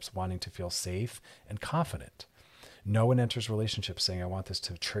relationships wanting to feel safe and confident. No one enters relationships saying, I want this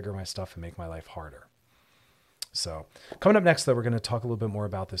to trigger my stuff and make my life harder. So coming up next, though, we're going to talk a little bit more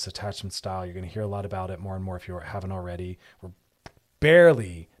about this attachment style. You're going to hear a lot about it more and more if you haven't already. We're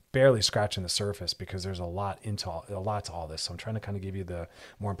barely scratching the surface, because there's a lot to all this. So I'm trying to kind of give you the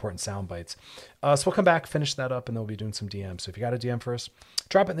more important sound bites. So we'll come back, finish that up, and then we'll be doing some DMs. So if you got a DM for us,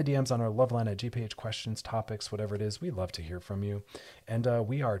 drop it in the DMs on our love line at GPH, questions, topics, whatever it is. We love to hear from you. And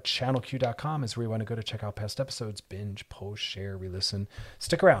we are channelq.com is where you want to go to check out past episodes, binge, post, share, re-listen.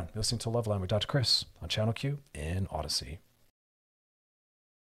 Stick around. You're listening to Love Line with Dr. Chris on Channel Q and Odyssey.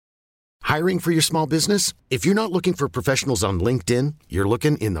 Hiring for your small business? If you're not looking for professionals on LinkedIn, you're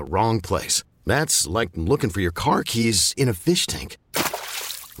looking in the wrong place. That's like looking for your car keys in a fish tank.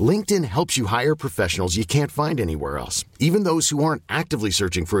 LinkedIn helps you hire professionals you can't find anywhere else, even those who aren't actively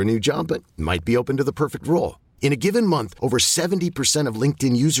searching for a new job but might be open to the perfect role. In a given month, over 70% of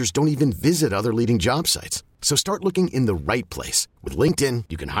LinkedIn users don't even visit other leading job sites. So start looking in the right place. With LinkedIn,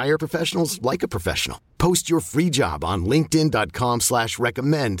 you can hire professionals like a professional. Post your free job on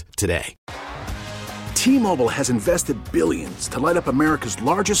linkedin.com/recommend today. T-Mobile has invested billions to light up America's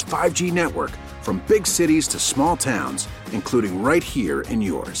largest 5G network, from big cities to small towns, including right here in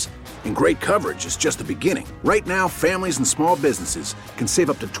yours. And great coverage is just the beginning. Right now, families and small businesses can save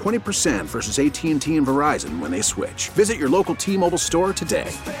up to 20% versus AT&T and Verizon when they switch. Visit your local T-Mobile store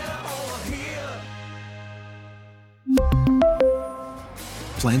today.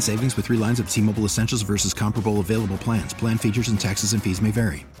 Plan savings with 3 lines of T-Mobile Essentials versus comparable available plans. Plan features and taxes and fees may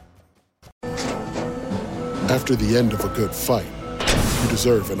vary. After the end of a good fight, you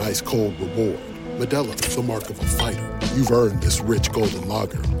deserve an ice-cold reward. Modelo is the mark of a fighter. You've earned this rich golden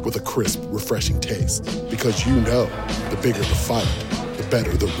lager with a crisp, refreshing taste. Because you know, the bigger the fight, the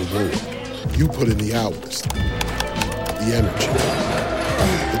better the reward. You put in the hours, the energy,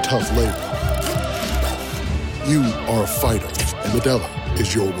 the tough labor. You are a fighter, and Modelo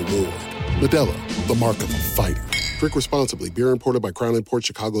is your reward. Modelo, the mark of a fighter. Drink responsibly. Beer imported by Crown Imports,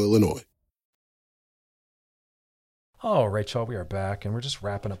 Chicago, Illinois. All right, y'all, we are back, and we're just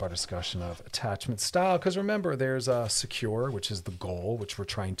wrapping up our discussion of attachment style. Because remember, there's secure, which is the goal, which we're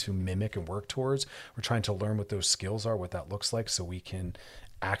trying to mimic and work towards. We're trying to learn what those skills are, what that looks like, so we can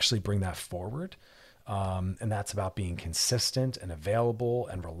actually bring that forward. And that's about being consistent and available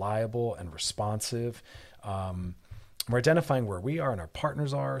and reliable and responsive. We're identifying where we are and our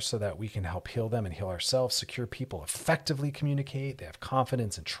partners are so that we can help heal them and heal ourselves. Secure people effectively communicate. They have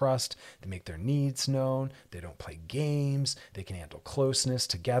confidence and trust. They make their needs known. They don't play games. They can handle closeness,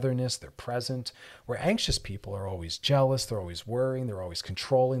 togetherness. They're present. Where anxious people are always jealous. They're always worrying. They're always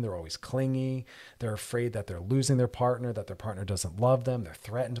controlling. They're always clingy. They're afraid that they're losing their partner, that their partner doesn't love them. They're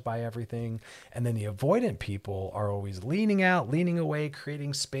threatened by everything. And then the avoidant people are always leaning out, leaning away,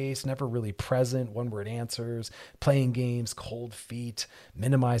 creating space, never really present, one-word answers, playing games, cold feet,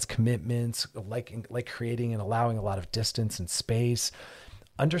 minimize commitments, like creating and allowing a lot of distance and space.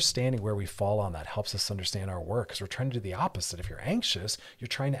 Understanding where we fall on that helps us understand our work, because we're trying to do the opposite. If you're anxious, you're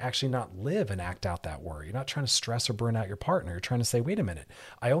trying to actually not live and act out that worry. You're not trying to stress or burn out your partner. You're trying to say, wait a minute,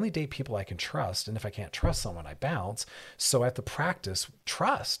 I only date people I can trust. And if I can't trust someone, I bounce. So I have to practice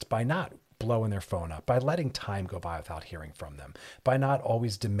trust by not blowing their phone up, by letting time go by without hearing from them, by not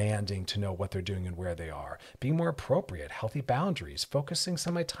always demanding to know what they're doing and where they are, being more appropriate, healthy boundaries, focusing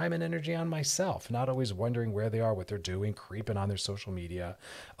some of my time and energy on myself, not always wondering where they are, what they're doing, creeping on their social media,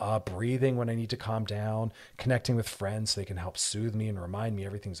 breathing when I need to calm down, connecting with friends so they can help soothe me and remind me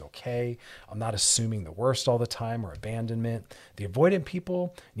everything's okay. I'm not assuming the worst all the time or abandonment. The avoidant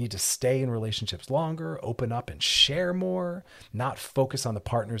people need to stay in relationships longer, open up and share more, not focus on the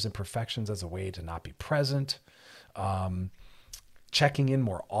partner's imperfections as a way to not be present. checking in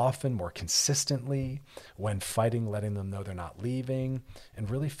more often, more consistently. When fighting, letting them know they're not leaving, and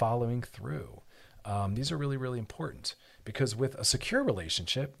really following through. These are really, really important, because with a secure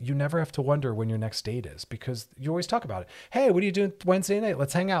relationship, you never have to wonder when your next date is, because you always talk about it. Hey, what are you doing Wednesday night?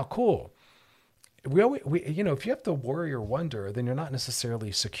 Let's hang out. Cool. We if you have to worry or wonder, then you're not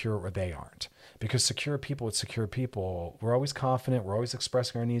necessarily secure, or they aren't. Because secure people with secure people, we're always confident. We're always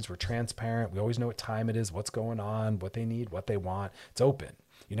expressing our needs. We're transparent. We always know what time it is, what's going on, what they need, what they want. It's open.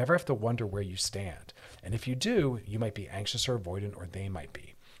 You never have to wonder where you stand. And if you do, you might be anxious or avoidant, or they might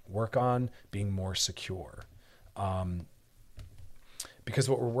be. Work on being more secure. Because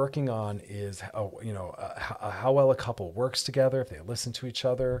what we're working on is how well a couple works together, if they listen to each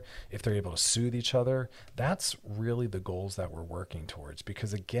other, if they're able to soothe each other. That's really the goals that we're working towards.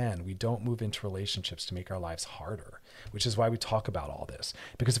 Because again, we don't move into relationships to make our lives harder, which is why we talk about all this.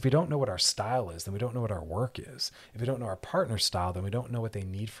 Because if we don't know what our style is, then we don't know what our work is. If we don't know our partner's style, then we don't know what they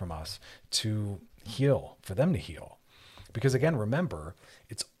need from us to heal, for them to heal. Because again, remember,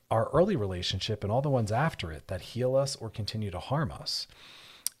 it's our early relationship and all the ones after it that heal us or continue to harm us.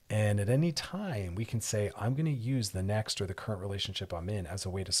 And at any time, we can say, I'm going to use the next or the current relationship I'm in as a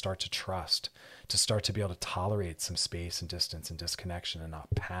way to start to trust, to start to be able to tolerate some space and distance and disconnection and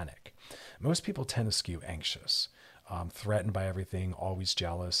not panic. Most people tend to skew anxious, threatened by everything, always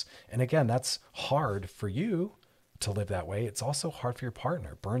jealous. And again, that's hard for you to live that way. It's also hard for your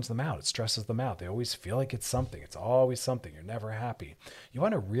partner. It burns them out. It stresses them out. They always feel like it's something. It's always something. You're never happy. You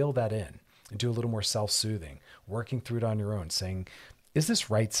want to reel that in and do a little more self-soothing, working through it on your own, saying, is this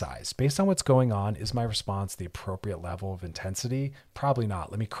right size? Based on what's going on, is my response the appropriate level of intensity? Probably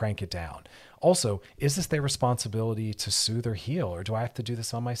not. Let me crank it down. Also, is this their responsibility to soothe or heal, or do I have to do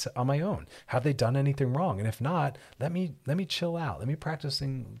this on my own? Have they done anything wrong? And if not, let me chill out. Let me practice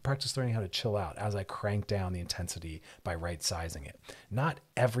learning how to chill out as I crank down the intensity by right sizing it. Not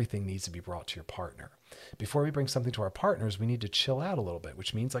everything needs to be brought to your partner. Before we bring something to our partners, we need to chill out a little bit,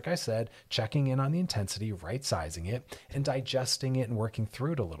 which means, like I said, checking in on the intensity, right sizing it, and digesting it and working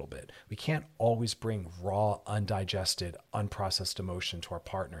through it a little bit. We can't always bring raw, undigested, unprocessed emotion to our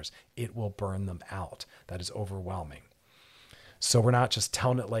partners. It will burn them out. That is overwhelming. So we're not just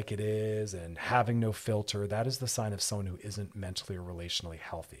telling it like it is and having no filter. That is the sign of someone who isn't mentally or relationally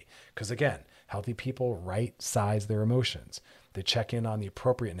healthy. Because again, healthy people right size their emotions. They check in on the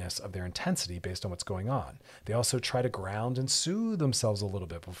appropriateness of their intensity based on what's going on. They also try to ground and soothe themselves a little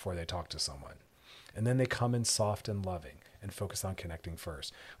bit before they talk to someone. And then they come in soft and loving and focus on connecting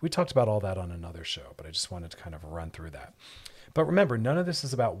first. We talked about all that on another show, but I just wanted to kind of run through that. But remember, none of this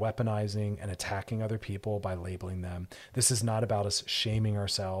is about weaponizing and attacking other people by labeling them. This is not about us shaming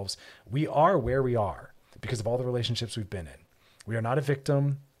ourselves. We are where we are because of all the relationships we've been in. We are not a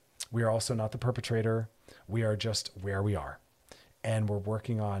victim. We are also not the perpetrator. We are just where we are. And we're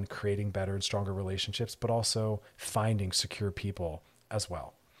working on creating better and stronger relationships, but also finding secure people as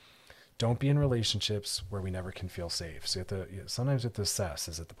well. Don't be in relationships where we never can feel safe. So sometimes you have to assess,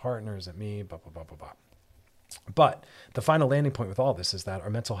 is it the partner? Is it me? Blah, blah, blah, blah, blah. But the final landing point with all this is that our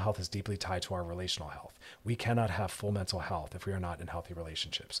mental health is deeply tied to our relational health. We cannot have full mental health if we are not in healthy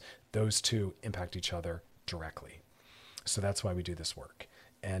relationships. Those two impact each other directly. So that's why we do this work.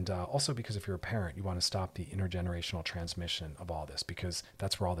 And also because if you're a parent, you want to stop the intergenerational transmission of all this, because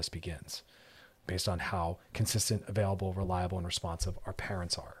that's where all this begins, based on how consistent, available, reliable, and responsive our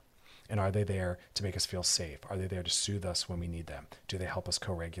parents are. And are they there to make us feel safe? Are they there to soothe us when we need them? Do they help us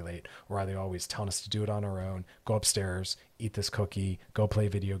co-regulate? Or are they always telling us to do it on our own, go upstairs, eat this cookie, go play a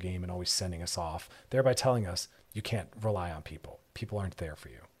video game, and always sending us off, thereby telling us you can't rely on people. People aren't there for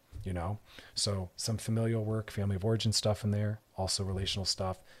you, you know? So some familial work, family of origin stuff in there, also relational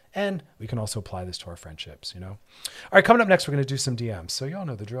stuff. And we can also apply this to our friendships, you know? All right, coming up next, we're going to do some DMs. So y'all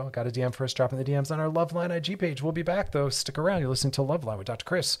know the drill. Got a DM for us, dropping the DMs on our Loveline IG page. We'll be back, though. Stick around. You're listening to Loveline with Dr.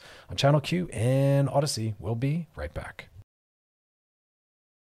 Chris on Channel Q and Odyssey. We'll be right back.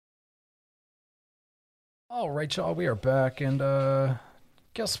 All right, y'all. We are back. And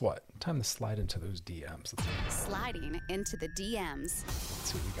guess what? Time to slide into those DMs. Sliding into the DMs.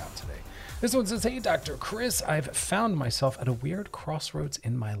 Let's see what we got today. This one says, hey, Dr. Chris, I've found myself at a weird crossroads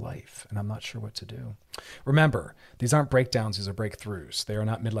in my life, and I'm not sure what to do. Remember, these aren't breakdowns. These are breakthroughs. They are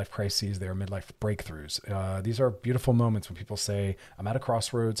not midlife crises. They are midlife breakthroughs. These are beautiful moments when people say, I'm at a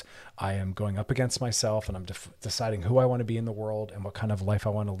crossroads. I am going up against myself, and I'm deciding who I want to be in the world and what kind of life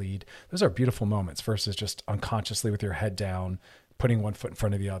I want to lead. Those are beautiful moments versus just unconsciously with your head down, putting one foot in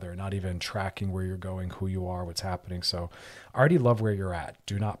front of the other, not even tracking where you're going, who you are, what's happening. So I already love where you're at.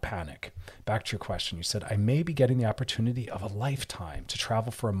 Do not panic. Back to your question. You said, I may be getting the opportunity of a lifetime to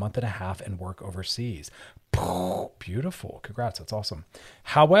travel for a month and a half and work overseas. Beautiful. Congrats. That's awesome.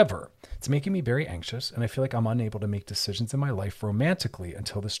 However, it's making me very anxious, and I feel like I'm unable to make decisions in my life romantically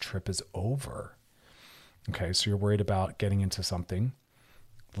until this trip is over. Okay, so you're worried about getting into something,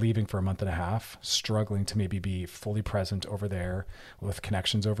 leaving for a month and a half, struggling to maybe be fully present over there with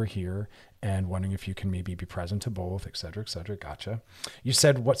connections over here, and wondering if you can maybe be present to both, et cetera, et cetera. Gotcha. You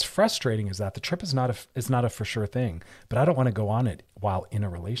said what's frustrating is that the trip is not a for sure thing, but I don't want to go on it while in a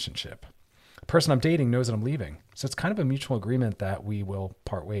relationship. The person I'm dating knows that I'm leaving, so it's kind of a mutual agreement that we will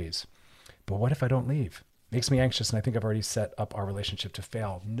part ways. But what if I don't leave? Makes me anxious, and I think I've already set up our relationship to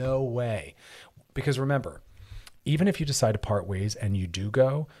fail. No way. Because remember, even if you decide to part ways and you do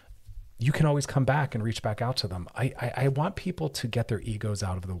go, you can always come back and reach back out to them. I want people to get their egos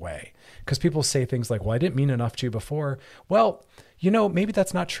out of the way, because people say things like, well, I didn't mean enough to you before. Well, maybe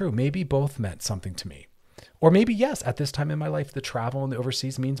that's not true. Maybe both meant something to me. Or maybe, yes, at this time in my life, the travel and the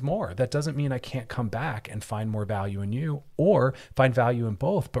overseas means more. That doesn't mean I can't come back and find more value in you or find value in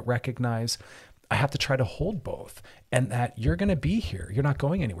both, but recognize I have to try to hold both, and that you're going to be here. You're not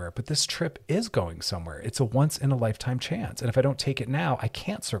going anywhere, but this trip is going somewhere. It's a once in a lifetime chance. And if I don't take it now, I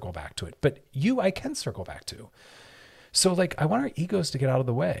can't circle back to it, but I can circle back to. So I want our egos to get out of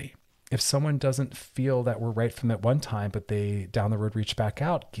the way. If someone doesn't feel that we're right from that one time, but they down the road reach back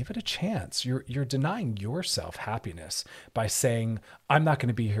out, give it a chance. You're denying yourself happiness by saying, I'm not going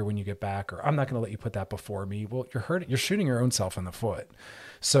to be here when you get back, or I'm not going to let you put that before me. Well, you're shooting your own self in the foot.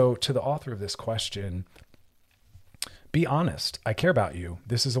 So to the author of this question, be honest. I care about you.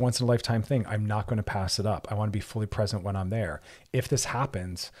 This is a once in a lifetime thing. I'm not going to pass it up. I want to be fully present when I'm there. If this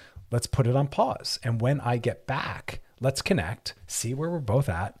happens, let's put it on pause. And when I get back, let's connect, see where we're both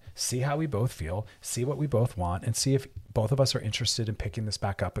at, see how we both feel, see what we both want, and see if both of us are interested in picking this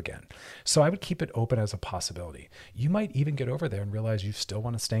back up again. So I would keep it open as a possibility. You might even get over there and realize you still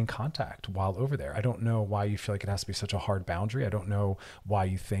want to stay in contact while over there. I don't know why you feel like it has to be such a hard boundary. I don't know why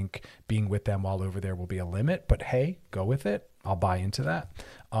you think being with them while over there will be a limit, but hey, go with it. I'll buy into that.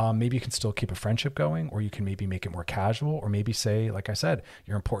 Maybe you can still keep a friendship going, or you can maybe make it more casual, or maybe say, like I said,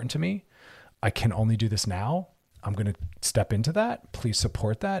 you're important to me. I can only do this now. I'm going to step into that. Please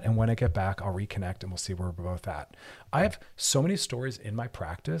support that. And when I get back, I'll reconnect and we'll see where we're both at. I have so many stories in my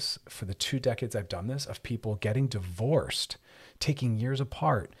practice for the 2 decades I've done this of people getting divorced, taking years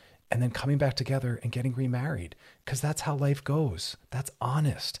apart, and then coming back together and getting remarried, because that's how life goes. That's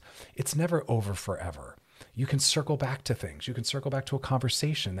honest. It's never over forever. You can circle back to things. You can circle back to a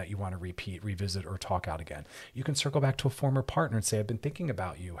conversation that you want to repeat, revisit, or talk out again. You can circle back to a former partner and say, I've been thinking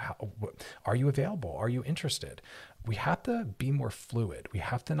about you. Are you available? Are you interested? We have to be more fluid. We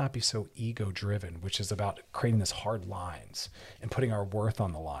have to not be so ego-driven, which is about creating this hard lines and putting our worth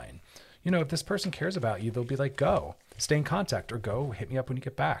on the line. If this person cares about you, they'll be like, go, stay in contact, or go, hit me up when you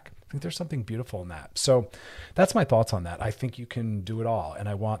get back. I think there's something beautiful in that. So that's my thoughts on that. I think you can do it all. And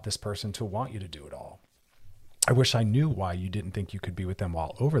I want this person to want you to do it all. I wish I knew why you didn't think you could be with them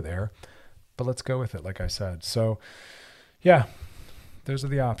while over there, but let's go with it, like I said. So yeah, those are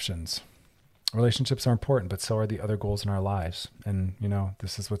the options. Relationships are important, but so are the other goals in our lives. And,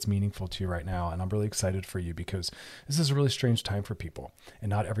 this is what's meaningful to you right now. And I'm really excited for you, because this is a really strange time for people, and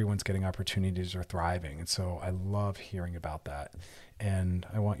not everyone's getting opportunities or thriving. And so I love hearing about that. And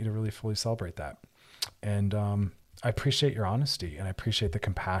I want you to really fully celebrate that. And I appreciate your honesty, and I appreciate the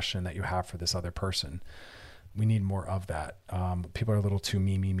compassion that you have for this other person. We need more of that. People are a little too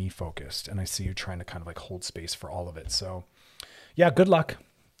me focused, and I see you trying to kind of hold space for all of it. So yeah, good luck.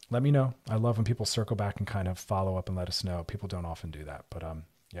 Let me know. I love when people circle back and kind of follow up and let us know. People don't often do that, but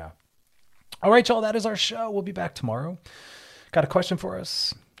yeah. All right, y'all, that is our show. We'll be back tomorrow. Got a question for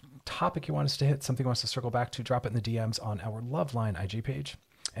us? Topic you want us to hit? Something you want us to circle back to? Drop it in the DMs on our Loveline IG page.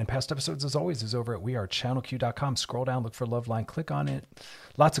 And past episodes, as always, is over at wearechannelq.com. Scroll down, look for Loveline, click on it.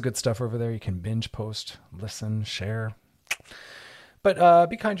 Lots of good stuff over there. You can binge, post, listen, share. But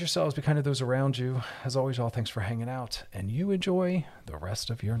be kind to yourselves, be kind to those around you. As always, y'all, thanks for hanging out, and you enjoy the rest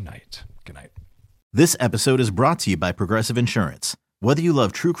of your night. Good night. This episode is brought to you by Progressive Insurance. Whether you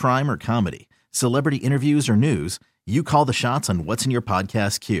love true crime or comedy, celebrity interviews or news, you call the shots on what's in your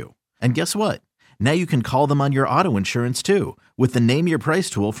podcast queue. And guess what? Now you can call them on your auto insurance too, with the Name Your Price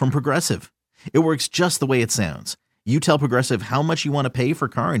tool from Progressive. It works just the way it sounds. You tell Progressive how much you want to pay for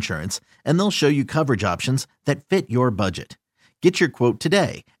car insurance, and they'll show you coverage options that fit your budget. Get your quote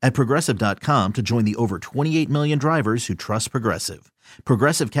today at Progressive.com to join the over 28 million drivers who trust Progressive.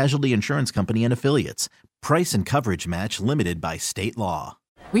 Progressive Casualty Insurance Company and Affiliates. Price and coverage match limited by state law.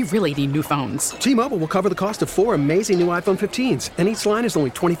 We really need new phones. T-Mobile will cover the cost of 4 amazing new iPhone 15s, and each line is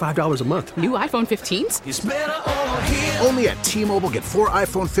only $25 a month. New iPhone 15s? It's better over here. Only at T-Mobile, get 4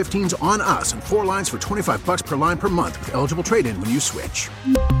 iPhone 15s on us and 4 lines for $25 per line per month with eligible trade-in when you switch.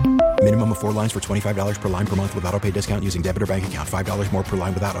 Minimum of 4 lines for $25 per line per month with autopay discount using debit or bank account. $5 more per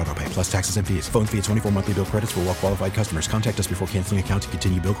line without autopay, plus taxes and fees. Phone fee at 24 monthly bill credits for well-qualified customers. Contact us before canceling account to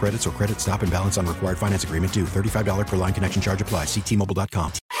continue bill credits or credit stop and balance on required finance agreement due. $35 per line connection charge applies. See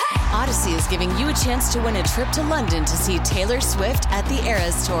T-Mobile.com. Odyssey is giving you a chance to win a trip to London to see Taylor Swift at the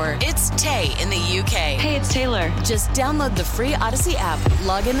Eras Tour. It's Tay in the UK. Hey, it's Taylor. Just download the free Odyssey app,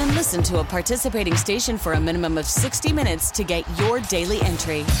 log in and listen to a participating station for a minimum of 60 minutes to get your daily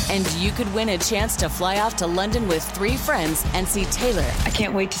entry. And you could win a chance to fly off to London with 3 friends and see Taylor. I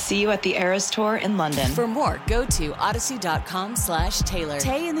can't wait to see you at the Eras Tour in London. For more, go to odyssey.com/Taylor.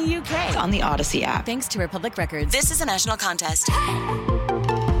 Tay in the UK. It's on the Odyssey app. Thanks to Republic Records. This is a national contest.